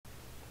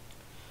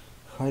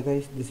Hi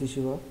guys, this is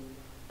Shiva.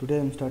 Today I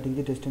am starting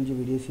the TestNG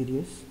video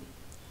series.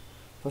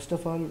 First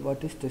of all,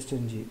 what is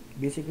TestNG?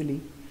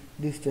 Basically,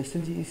 this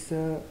TestNG is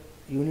a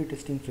unit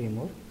testing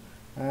framework,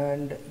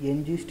 and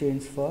NG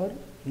stands for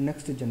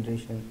next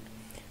generation,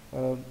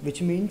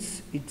 which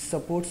means it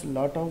supports a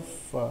lot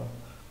of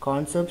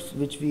concepts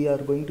which we are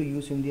going to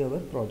use in our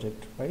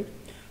project, right?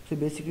 So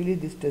basically,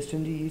 this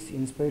TestNG is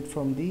inspired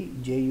from the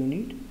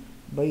JUnit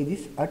by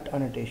this at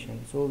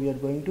annotation. So we are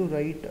going to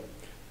write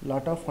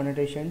lot of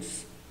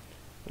annotations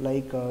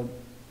like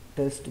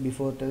test,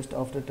 before test,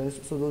 after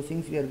test. So those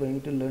things we are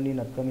going to learn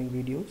in upcoming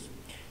videos.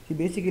 See,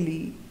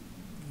 basically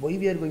why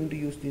we are going to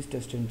use this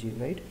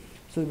TestNG, right?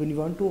 So when you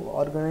want to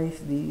organize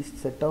the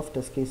set of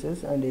test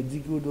cases and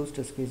execute those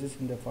test cases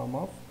in the form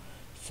of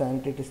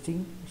sanity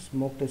testing,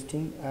 smoke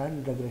testing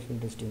and regression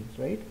testing,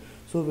 right?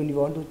 So when you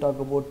want to talk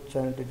about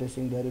sanity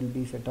testing, there will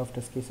be set of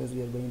test cases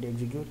we are going to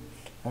execute,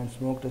 and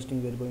smoke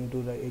testing we are going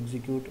to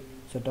execute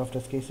set of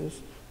test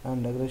cases,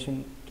 and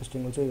regression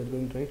testing also we are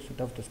going to write set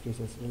of test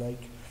cases.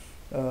 Like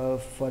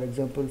for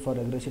example, for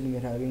regression we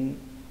are having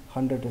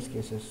 100 test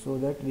cases, so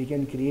that we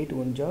can create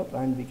one job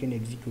and we can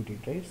execute it,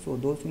 right? So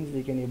those things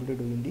we can able to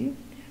do in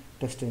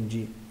the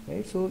TestNG,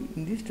 right? So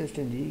in this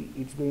TestNG,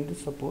 it's going to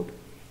support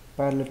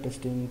parallel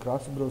testing,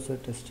 cross-browser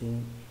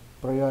testing,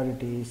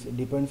 priorities,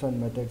 depends on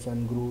methods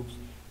and groups,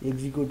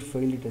 execute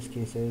failed test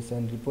cases,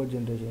 and report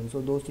generation.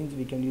 So those things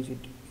we can use it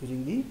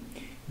using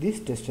this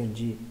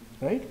TestNG,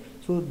 right?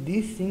 So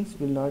these things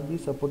will not be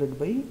supported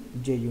by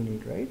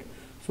JUnit, right?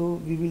 So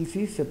we will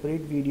see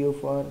separate video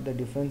for the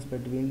difference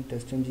between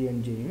TestNG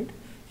and JUnit.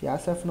 So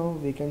as of now,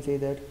 we can say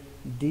that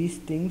these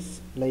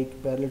things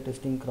like parallel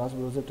testing,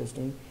 cross-browser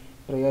testing,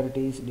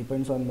 priorities,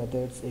 depends on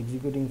methods,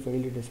 executing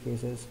failed test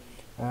cases,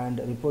 and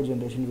report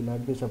generation will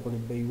not be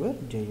supported by your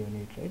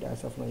JUnit, right?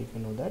 As of now, you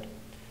can know that.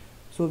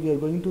 So we are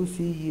going to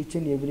see each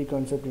and every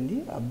concept in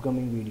the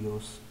upcoming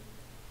videos,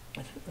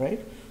 right?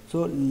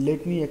 So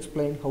let me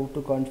explain how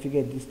to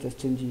configure this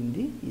TestNG in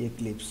the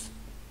Eclipse,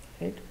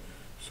 right?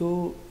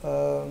 So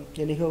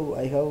anyhow,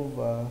 I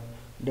have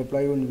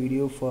deployed one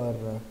video for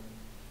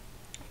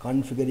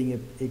configuring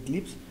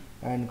Eclipse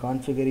and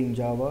configuring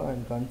Java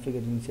and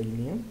configuring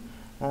Selenium,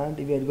 and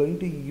we are going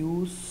to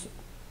use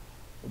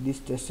this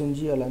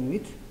TestNG along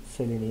with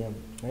Selenium,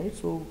 right?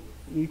 So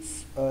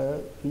it's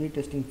a unit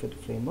testing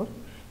framework.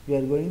 We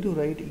are going to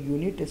write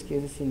unit test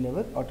cases in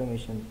our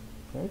automation,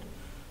 right?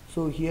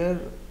 So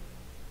here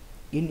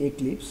in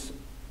Eclipse,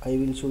 I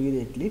will show you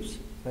the Eclipse,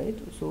 right?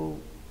 So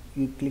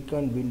you click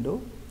on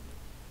window,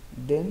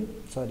 then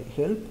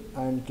help,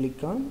 and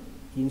click on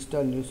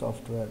install new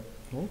software,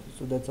 right?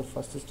 So that's the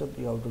first step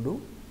you have to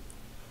do.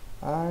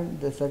 And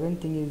the second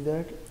thing is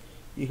that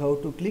you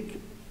have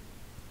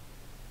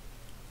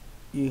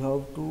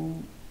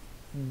to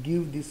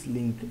give this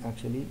link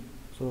actually.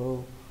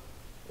 So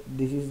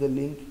this is the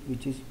link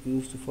which is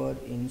used for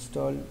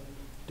install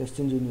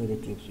TestNG in your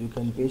Eclipse. You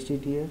can paste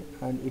it here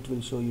and it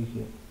will show you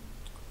here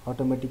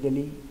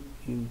automatically.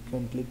 You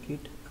can click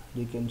it,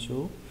 you can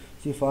show.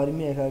 See, for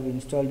me I have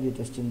installed the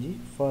TestNG.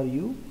 For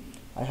you,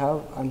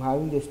 I'm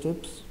having the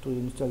steps to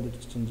install the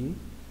TestNG,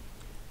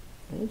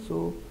 right?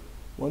 So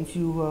once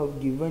you have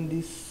given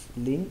this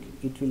link,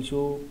 it will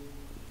show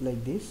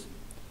like this.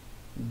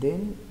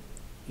 Then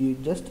you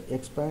just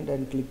expand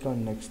and click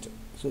on next.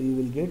 So you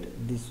will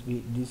get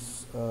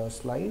this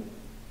slide,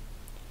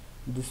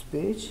 this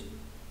page,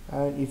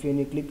 and if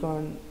you click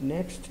on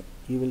next,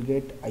 you will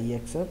get I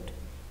accept,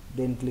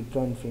 then click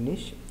on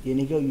finish.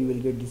 Anyhow, you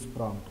will get this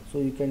prompt. So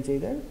you can say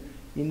that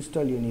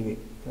install anyway,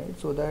 right?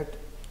 So that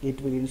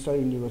it will install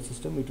in your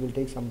system. It will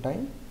take some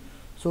time.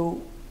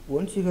 So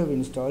once you have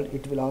installed,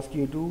 it will ask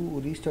you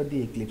to restart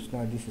the Eclipse,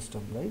 not the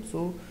system, right?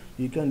 So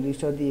you can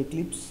restart the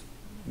Eclipse.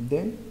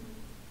 Then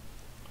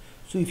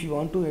so if you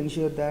want to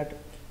ensure that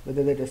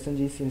whether the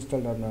TestNG is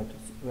installed or not,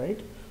 right?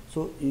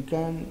 So you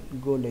can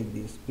go like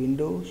this: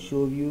 window,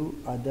 show view,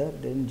 other,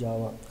 then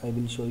Java. I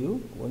will show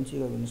you once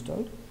you have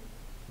installed.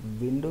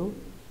 Window,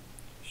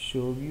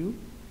 show view,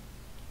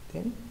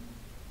 then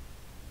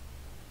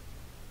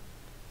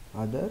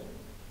other,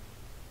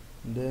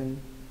 then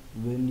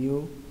when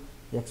you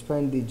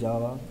expand the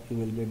Java, you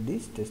will get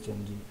this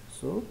TestNG.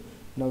 So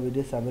now it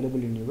is available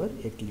in your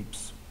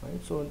Eclipse,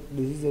 right? So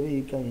this is the way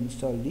you can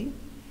install the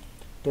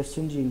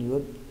TestNG in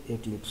your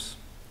Eclipse.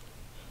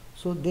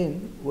 So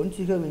then once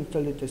you have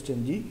installed the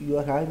TestNG, you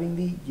are having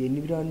the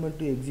environment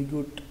to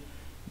execute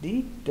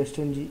the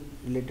TestNG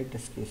related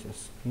test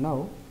cases.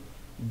 Now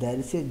there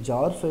is a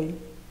jar file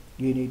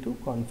you need to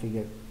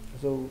configure.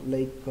 So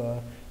like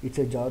it's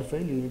a jar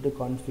file you need to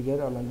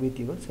configure along with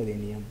your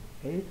Selenium,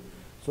 right?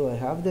 So I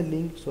have the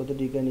link so that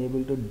you can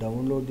able to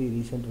download the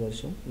recent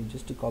version. You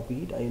just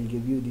copy it. I will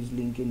give you this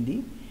link in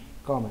the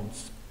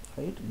comments,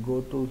 right?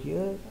 Go to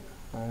here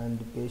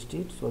and paste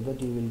it so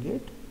that you will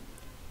get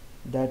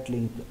that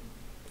link.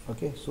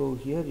 Okay, so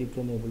here you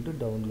can able to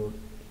download,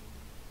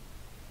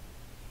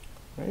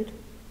 right?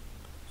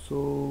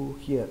 So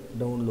here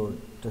download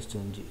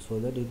TestNG, so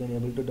that you can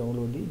able to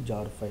download the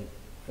jar file,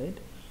 right?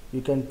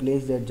 You can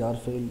place that jar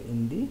file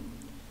in the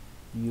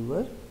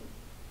your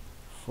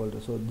folder.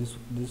 So this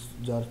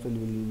jar file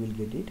you will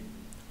get it.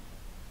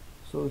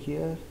 So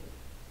here,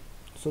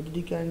 so that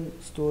you can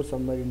store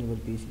somewhere in your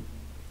PC.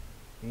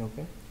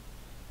 Okay.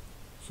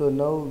 So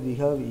now we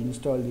have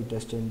installed the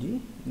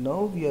TestNG.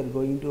 Now we are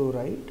going to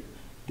write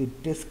the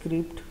test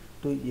script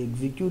to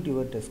execute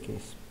your test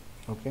case.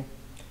 Okay.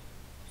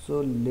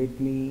 So let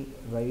me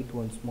write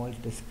one small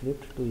test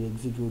script to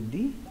execute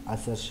the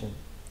assertion.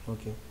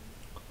 Okay.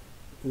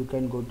 You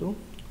can go to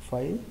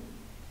File,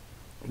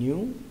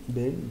 New,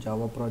 then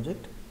Java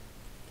project.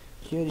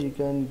 Here you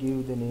can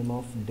give the name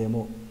of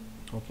demo.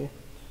 Okay.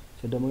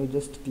 So demo, you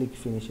just click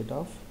finish it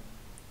off.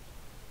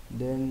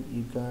 Then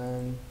you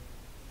can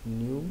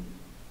new,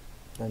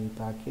 then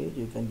package,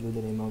 you can give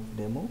the name of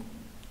demo,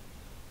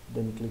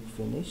 then click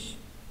finish,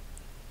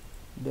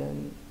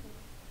 then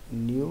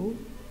new.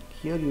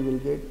 Here you will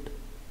get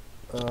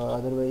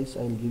otherwise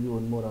I will give you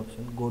one more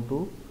option. Go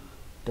to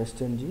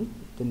TestNG,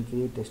 then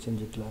create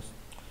TestNG class.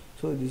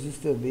 So this is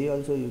the way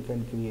also you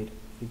can create,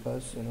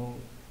 because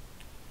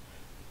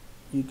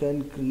you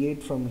can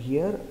create from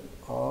here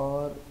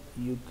or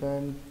you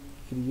can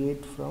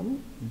create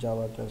from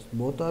Java class,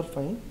 both are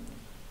fine.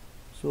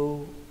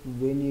 So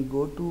when you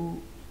go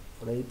to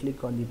right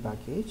click on the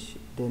package,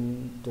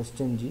 then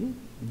TestNG,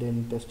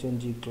 then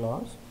TestNG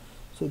class.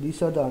 So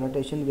these are the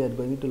annotation we are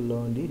going to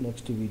learn the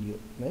next video,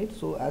 right?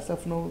 So as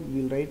of now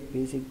we will write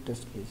basic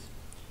test case,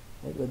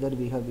 right, whether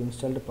we have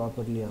installed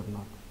properly or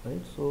not,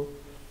 right? So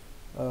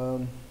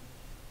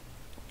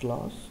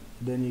class,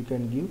 then you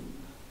can give,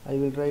 I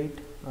will write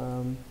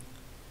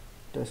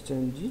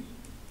TestNG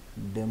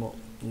demo,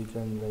 you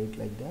can write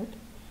like that.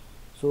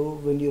 So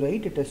when you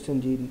write a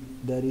TestNG,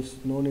 there is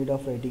no need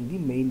of writing the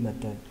main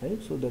method,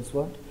 right? So that's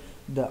what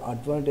the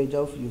advantage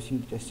of using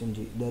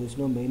TestNG. There is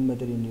no main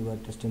method in your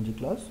TestNG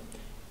class.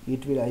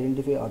 It will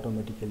identify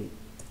automatically,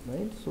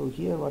 right? So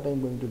here what I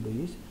am going to do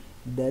is,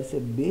 there's a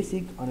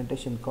basic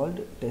annotation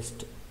called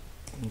test.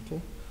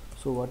 Okay.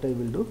 So what I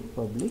will do,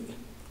 public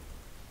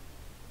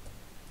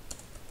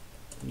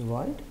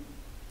void,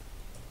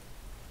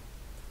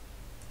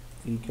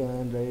 you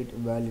can write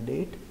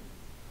validate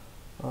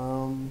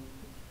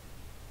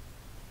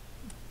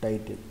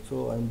title.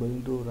 So I'm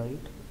going to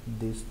write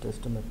this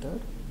test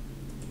method.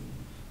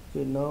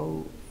 Okay,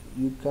 now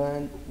you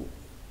can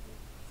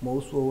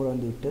mouse over on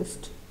the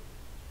test.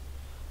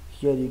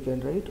 Here you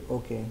can write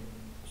okay.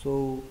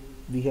 So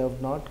we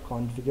have not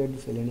configured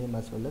the Selenium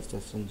as well as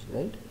TestNG,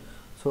 right?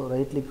 So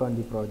right click on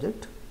the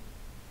project,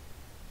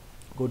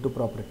 go to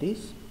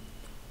properties,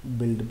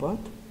 build path,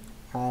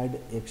 add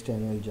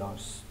external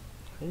jars,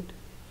 right?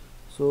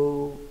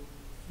 So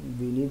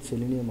we need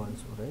Selenium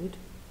also, right?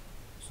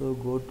 So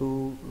go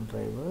to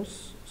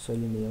drivers,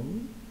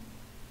 Selenium,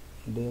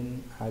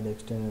 then add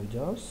external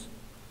jars,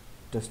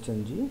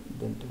 TestNG,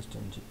 then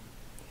TestNG.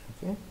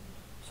 Okay.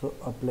 So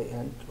apply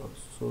and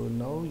close. So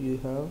now you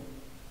have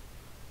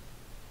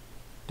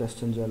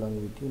TestNG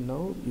along with you.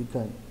 Now you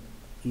can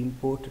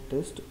import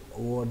test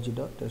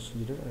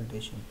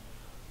org.testng.annotation.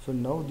 So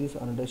now this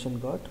annotation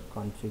got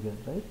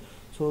configured, right?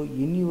 So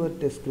in your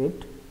test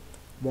script,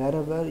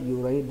 wherever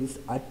you write this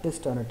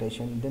 @test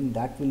annotation, then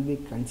that will be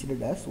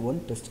considered as one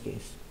test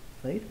case,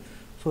 right?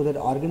 So that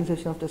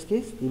organization of test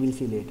case you will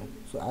see later.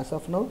 So as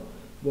of now,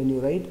 when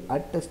you write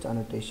 @test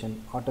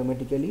annotation,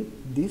 automatically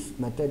this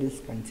method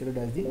is considered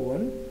as the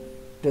one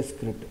test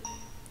script.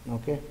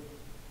 Okay.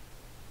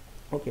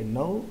 Okay.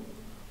 Now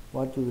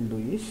what we will do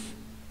is,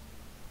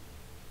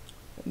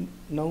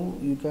 now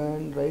you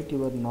can write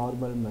your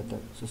normal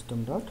method,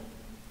 system dot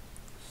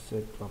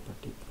set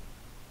property.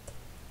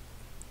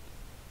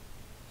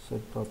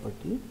 Set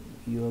property,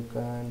 you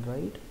can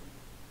write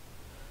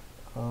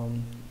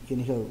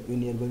anyhow,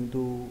 when you are going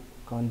to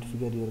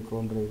configure your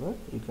Chrome driver,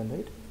 you can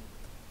write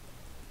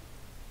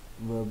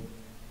web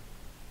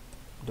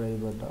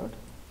driver dot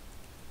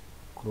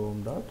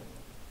chrome dot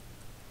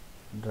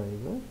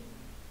driver.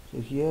 So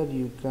here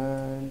you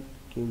can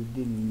give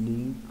the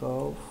link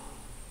of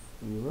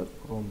your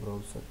Chrome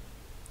browser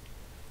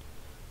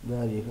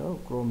where you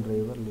have Chrome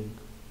driver link,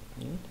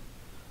 right?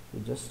 You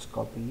just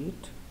copy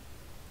it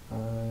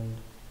and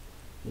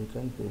you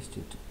can paste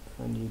it,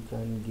 and you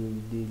can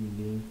give the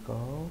link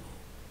of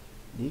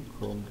the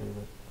Chrome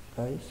driver.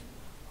 Guys,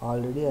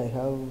 already I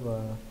have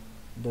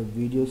the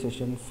video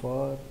session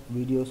for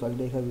videos.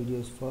 Already I have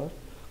videos for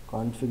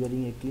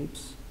configuring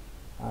Eclipse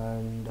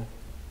and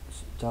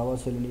Java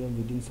Selenium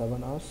within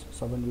 7 hours,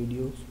 7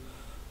 videos.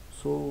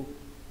 So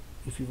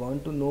if you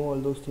want to know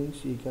all those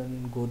things, you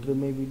can go through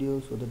my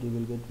videos so that you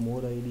will get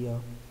more idea.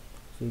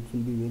 So it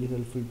will be very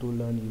helpful to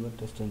learn your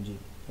TestNG,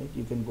 right?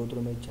 You can go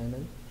through my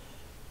channel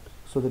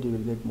so that you will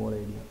get more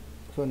idea.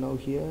 So now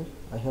here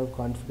I have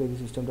configured the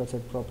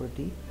system.set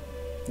property.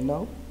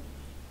 Now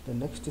the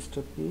next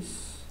step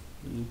is,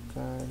 you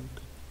can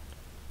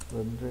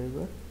web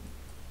driver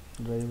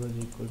is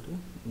equal to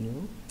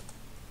new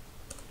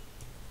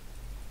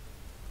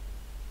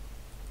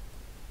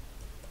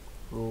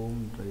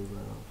Chrome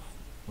driver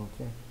of.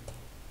 Okay.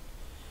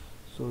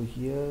 So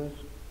here,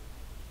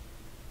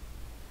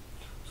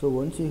 so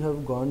once you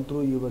have gone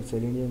through your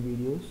Selenium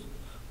videos,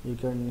 you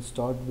can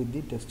start with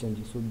the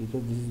TestNG. So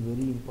because this is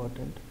very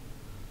important,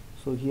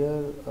 so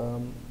here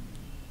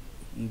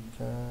you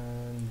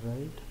can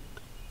write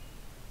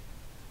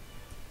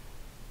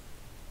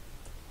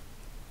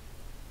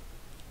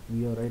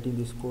we are writing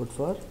this code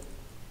for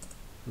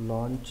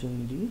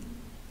launching the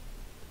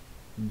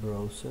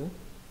browser.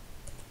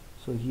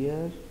 So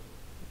here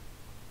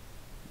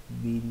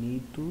we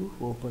need to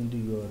open the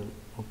URL.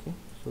 Okay,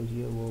 so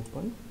here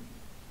open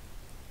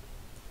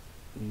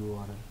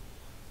URL.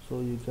 So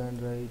you can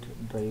write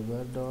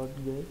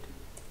driver.get.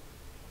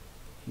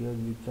 Here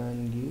we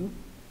can give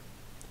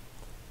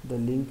the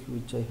link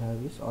which I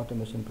have is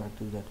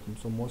automationpractice.com.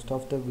 so most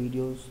of the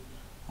videos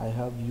I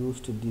have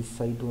used this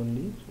site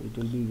only, so it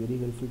will be very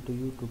helpful to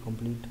you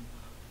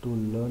to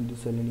learn the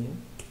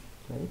Selenium,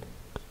 right?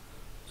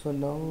 So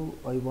now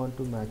I want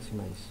to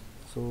maximize,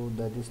 so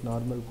that is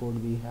normal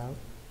code we have,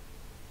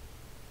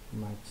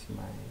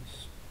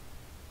 maximize.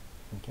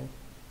 Okay,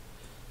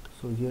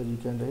 so here you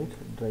can write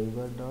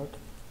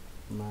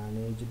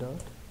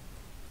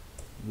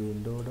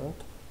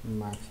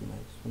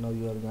driver.manage.window.maximize. so now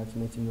you are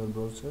maximizing your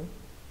browser.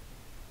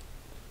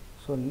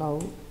 So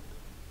now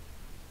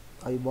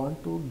I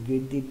want to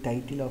get the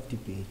title of the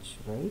page,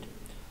 right?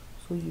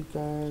 So you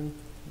can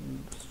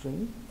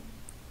string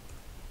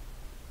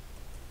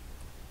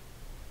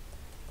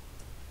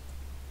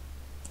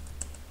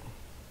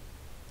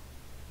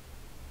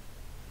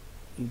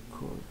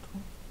equal to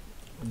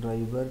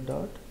driver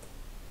dot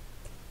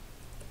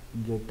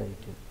get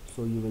title.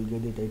 So you will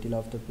get the title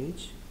of the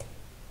page.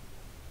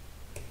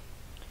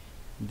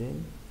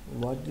 Then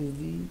what is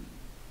the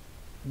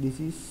this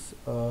is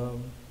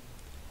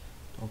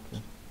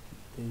okay,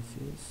 this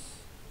is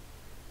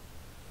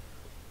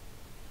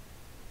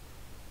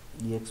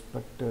the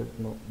expected,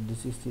 no,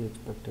 this is the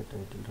expected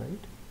title,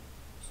 right?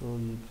 So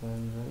you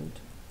can write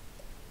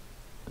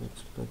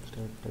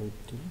expected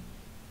title.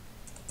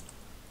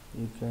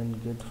 You can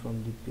get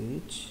from the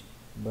page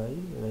by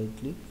right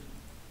click,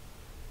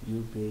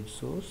 view page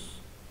source.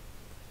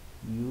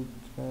 You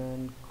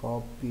can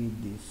copy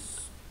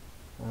this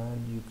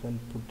and you can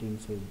put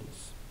inside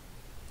this.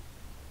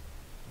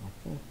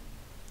 Okay,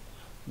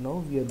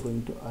 now we are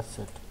going to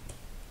assert,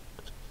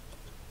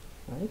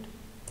 right?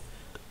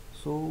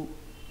 So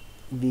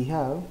we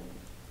have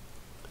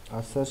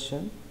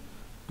assertion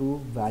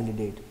to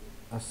validate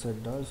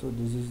assert dot. So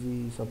this is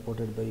the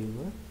supported by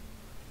your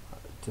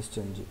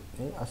TestNG.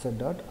 Assert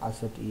dot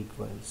assert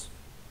equals.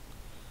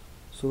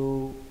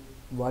 So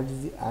what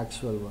is the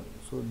actual one?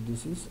 So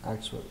this is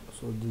actual.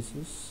 So this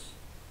is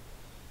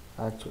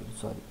actual.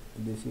 Sorry,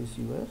 this is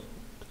your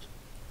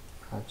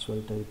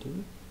actual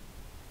title,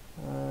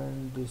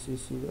 and this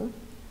is your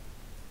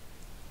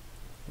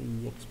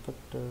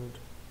expected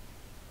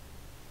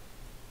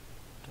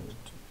title.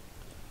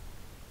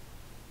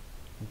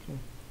 Okay,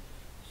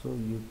 so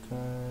you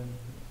can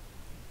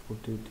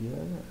put it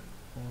here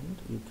and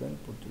you can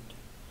put it here.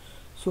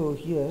 So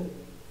here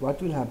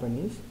what will happen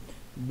is,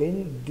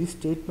 when this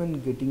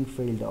statement getting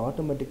failed,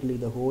 automatically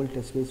the whole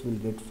test case will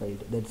get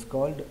failed. That's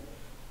called,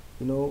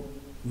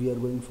 we are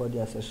going for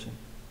the assertion,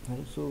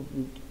 right? So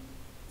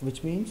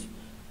which means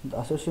the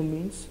assertion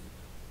means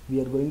we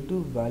are going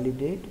to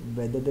validate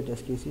whether the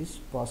test case is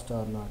passed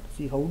or not.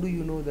 See, how do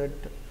you know that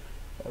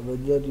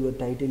whether your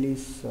title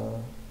is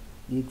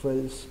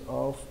equals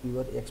of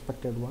your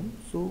expected one?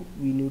 So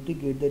we need to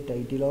get the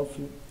title of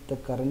the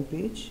current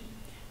page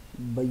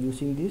by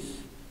using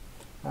this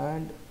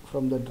and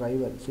from the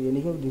driver. So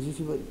anyhow, this is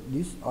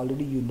this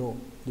already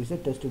this is a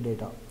test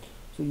data.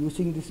 So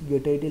using this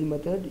get title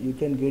method, you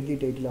can get the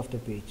title of the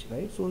page,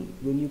 right? So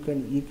when you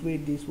can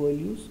equate these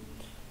values,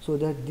 so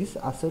that this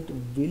assert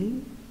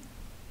will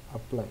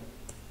apply.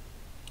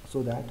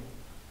 So that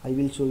I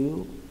will show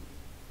you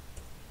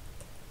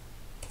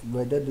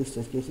whether this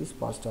test case is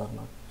passed or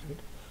not, right?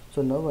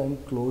 So now I am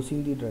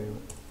closing the driver,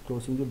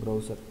 closing the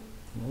browser,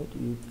 right?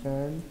 You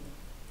can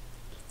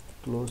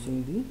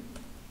closing the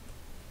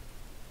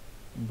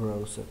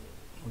browser.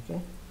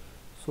 Okay,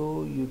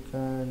 so you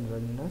can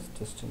run as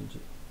TestNG.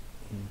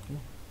 Okay,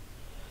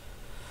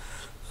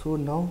 so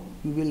now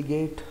you will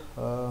get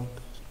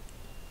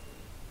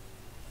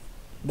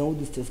now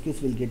this test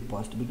case will get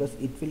passed, because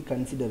it will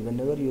consider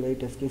whenever you write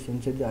test case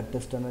inside the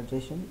attest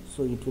annotation,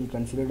 so it will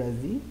consider as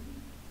the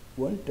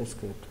one test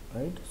script,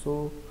 right?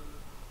 So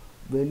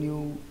when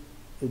you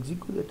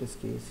execute the test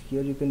case,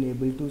 here you can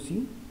able to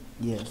see,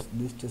 yes,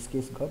 this test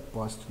case got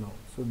passed now.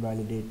 So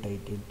validate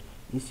title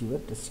is your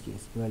test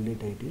case,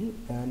 validate title,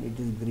 and it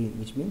is green,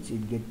 which means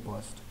it get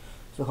passed.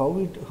 So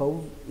how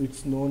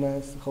it's known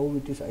as, how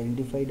it is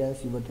identified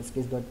as your test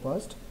case got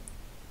passed?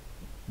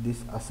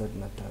 This assert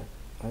method,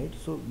 right?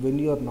 So when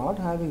you are not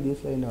having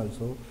this line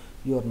also,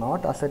 you are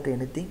not assert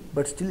anything,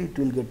 but still it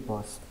will get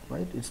passed,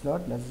 right? It's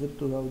not necessary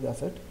to have the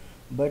assert,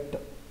 but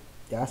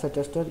as a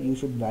tester you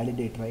should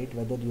validate, right,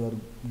 whether you are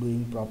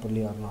doing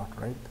properly or not,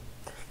 right?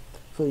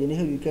 So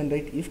anyhow, you can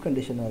write if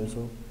condition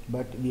also,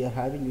 but we are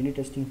having unit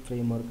testing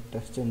framework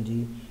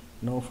TestNG.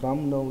 Now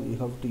from now you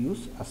have to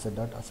use assert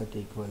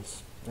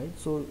equals, right?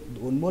 So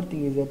one more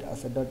thing is that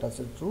assert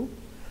true,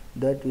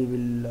 that we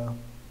will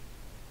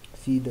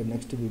see the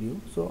next video.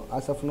 So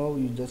as of now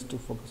you just to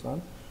focus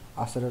on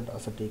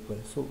asset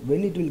equals. So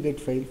when it will get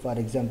failed, for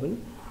example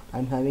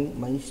I'm having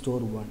my store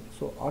 1,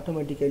 so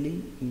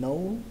automatically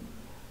now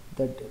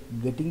that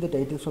getting the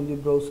title from the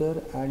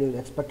browser and your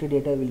expected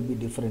data will be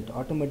different.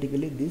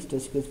 Automatically this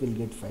test case will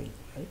get failed,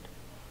 right?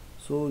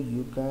 So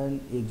you can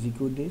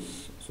execute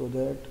this so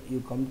that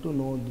you come to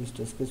know this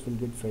test case will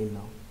get failed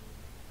now,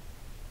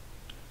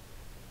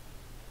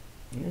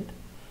 right?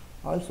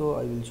 Also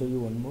I will show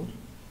you one more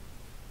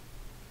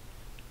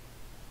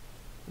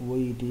why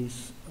it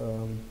is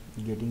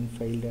getting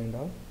failed and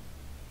all.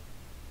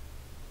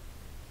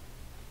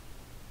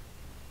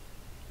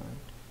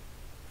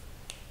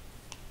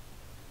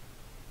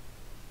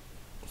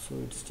 So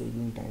it's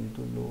taking time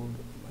to load.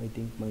 I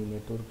think my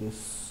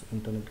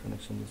internet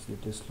connection is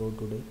little slow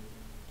today.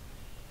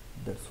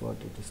 That's what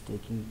it is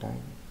taking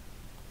time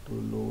to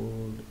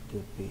load the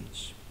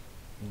page.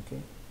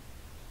 Okay.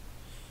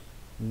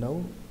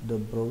 Now the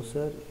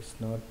browser is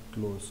not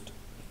closed,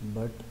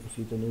 but if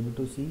you can able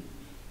to see,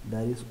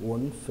 there is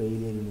one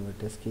failure in your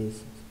test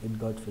case. It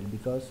got failed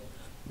because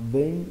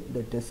when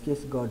the test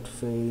case got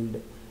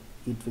failed,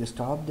 it will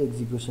stop the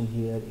execution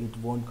here. It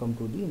won't come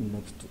to the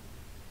next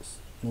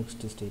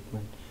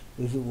statement.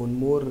 This is one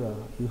more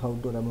you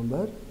have to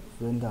remember.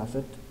 When the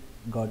asset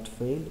got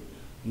failed,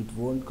 it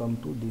won't come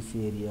to this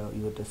area.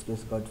 Your test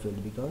case got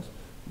failed because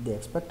the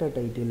expected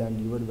title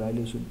and your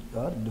value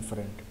are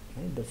different,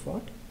 right? That's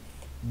what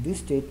this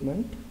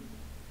statement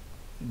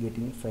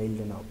getting failed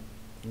now.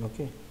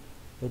 Okay,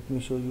 let me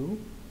show you.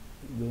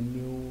 When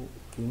you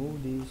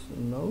remove this,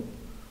 now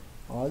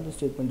all the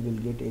statement will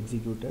get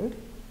executed,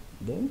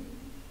 then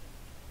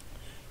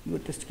your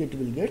test kit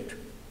will get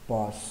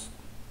pass.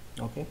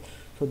 Okay,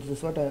 so this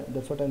is what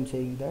that's what I'm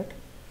saying, that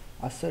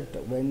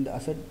when the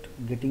asset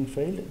getting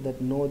failed,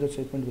 that no other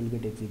statement will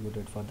get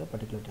executed for the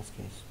particular test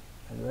case.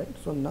 Alright,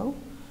 so now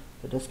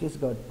the test case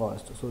got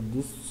passed, so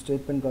this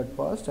statement got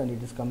passed and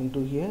it is coming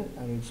to here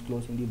and it's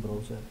closing the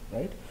browser,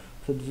 right?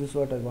 So this is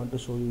what I want to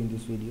show you in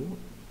this video,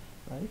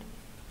 right?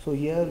 So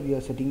here we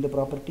are setting the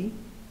property,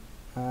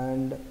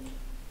 and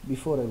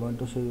before I want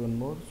to show you one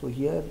more. So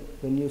here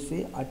when you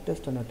say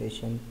attest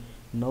annotation,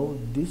 now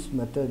this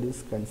method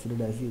is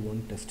considered as the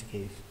one test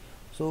case.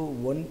 So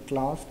one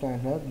class can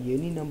have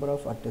any number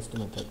of attest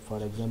method.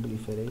 For example,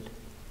 if I write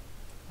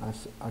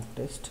as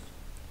attest,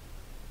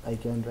 I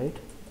can write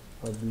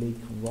public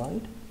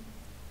void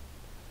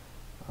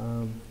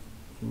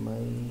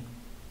my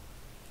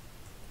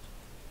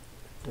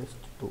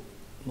test2.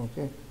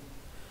 Okay,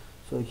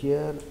 so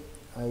here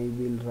I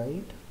will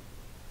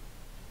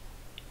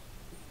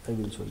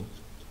show you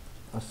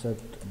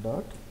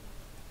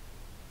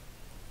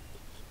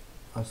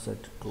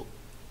asset2.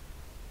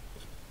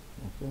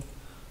 Okay,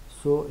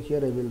 so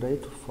here I will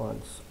write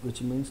false,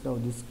 which means now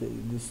this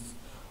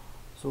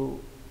so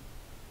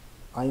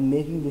I am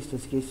making this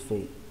test case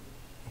fail.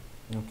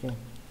 Okay,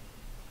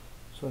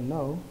 so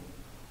now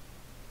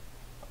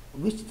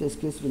which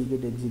test case will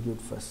get execute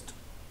first?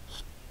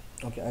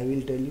 Okay, I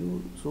will tell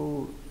you.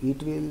 So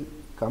it will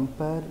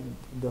compare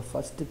the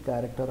first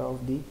character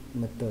of the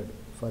method.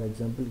 For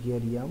example,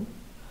 here m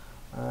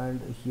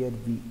and here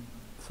v.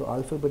 So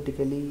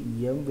alphabetically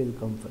m will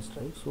come first,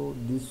 right? So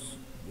this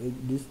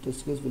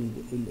test case will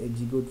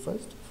execute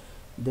first,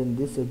 then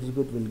this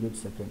execute will get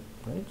second,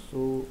 right?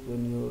 So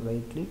when you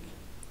right click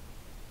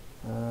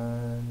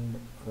and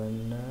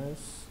run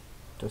as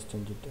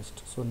TestNG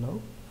test, so now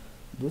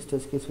this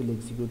test case will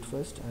execute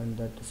first and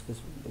that test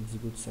case will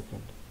execute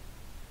second.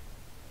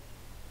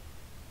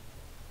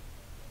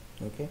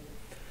 Okay,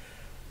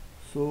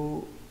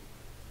 so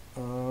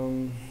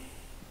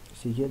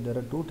see here there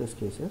are two test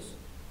cases.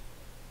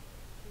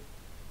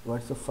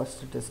 What's the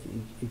first test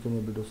you can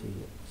able to see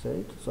here,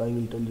 right? So I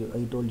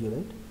told you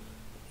right,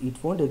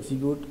 it won't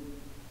execute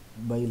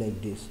by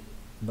like this,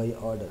 by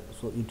order.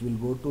 So it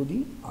will go to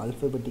the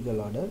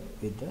alphabetical order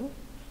with the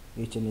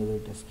each and every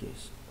test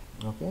case.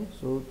 Okay,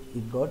 so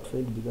it got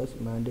failed because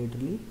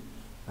mandatorily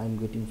I am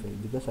getting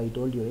failed, because I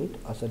told you right,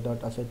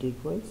 asset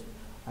equals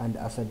and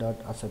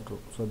asset.asset row.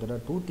 So there are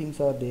two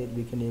things are there.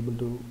 We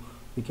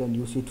can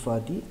use it for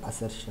the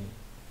assertion,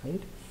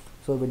 right?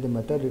 So when the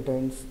method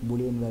returns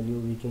boolean value,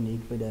 we can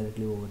equate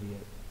directly over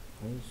here,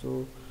 right?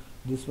 So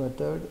this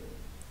method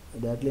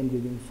directly I'm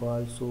giving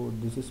false, so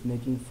this is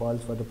making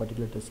false for the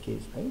particular test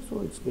case, right?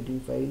 So it's getting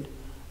failed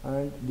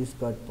and this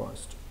got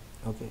passed.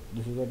 Okay,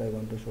 this is what I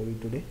want to show you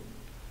today.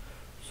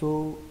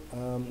 So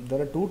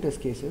there are two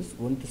test cases,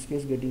 one test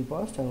case getting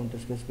passed and one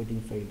test case getting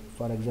failed.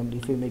 For example,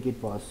 if we make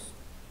it pass,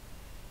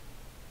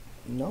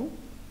 now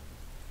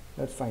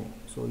that's fine.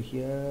 So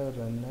here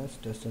run as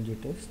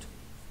TestNG test.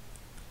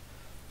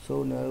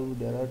 So now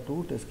there are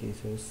two test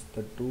cases.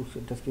 The two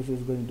test cases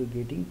is going to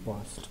getting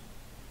passed,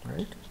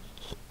 right?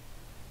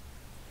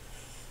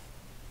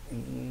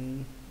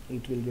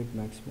 It will get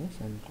maximize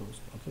and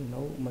closed. Okay,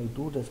 now my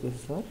two test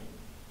cases are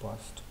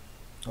passed.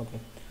 Okay,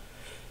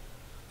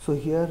 so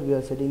here we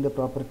are setting the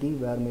property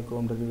where my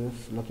Chrome directory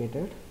is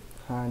located,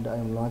 and I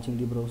am launching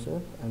the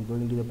browser. I am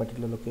going to the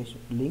particular location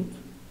link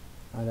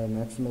and I am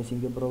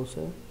maximizing the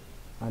browser,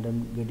 and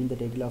I'm getting the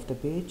title of the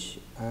page,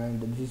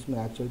 and this is my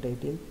actual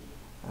title,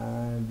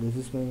 and this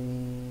is my,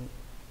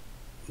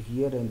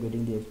 here I'm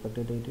getting the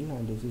expected title,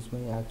 and this is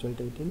my actual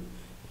title.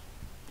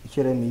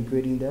 Here I'm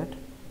equating that.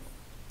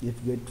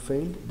 If get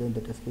failed, then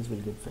the test case will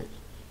get failed.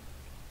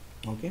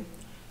 Okay,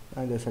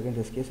 and the second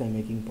test case I'm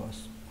making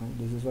pass. Right?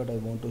 This is what I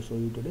want to show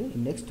you today.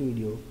 In next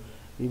video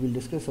we will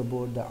discuss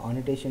about the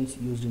annotations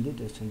used in the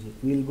TestNG.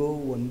 We will go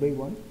one by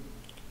one.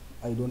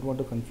 I don't want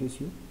to confuse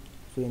you.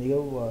 So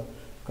anyhow,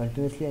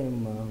 continuously I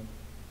am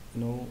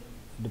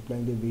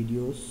deploying the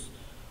videos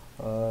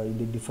in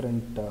the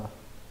different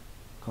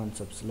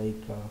concepts,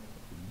 like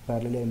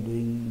parallelly I am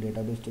doing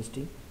database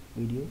testing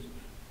videos,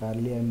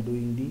 parallelly I am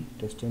doing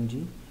the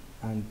TestNG,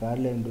 and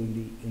parallelly I am doing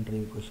the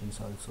interview questions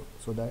also,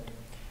 so that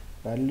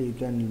parallelly you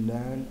can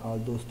learn all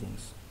those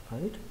things,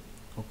 right?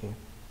 Okay,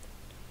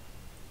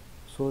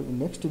 so in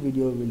next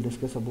video we will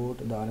discuss about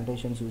the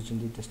annotations used in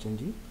the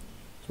TestNG.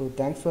 So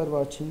thanks for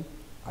watching.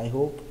 I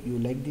hope you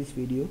like this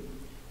video.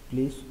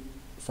 Please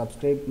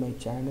subscribe my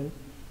channel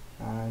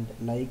and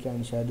like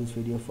and share this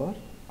video for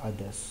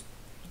others.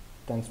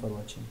 Thanks for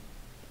watching.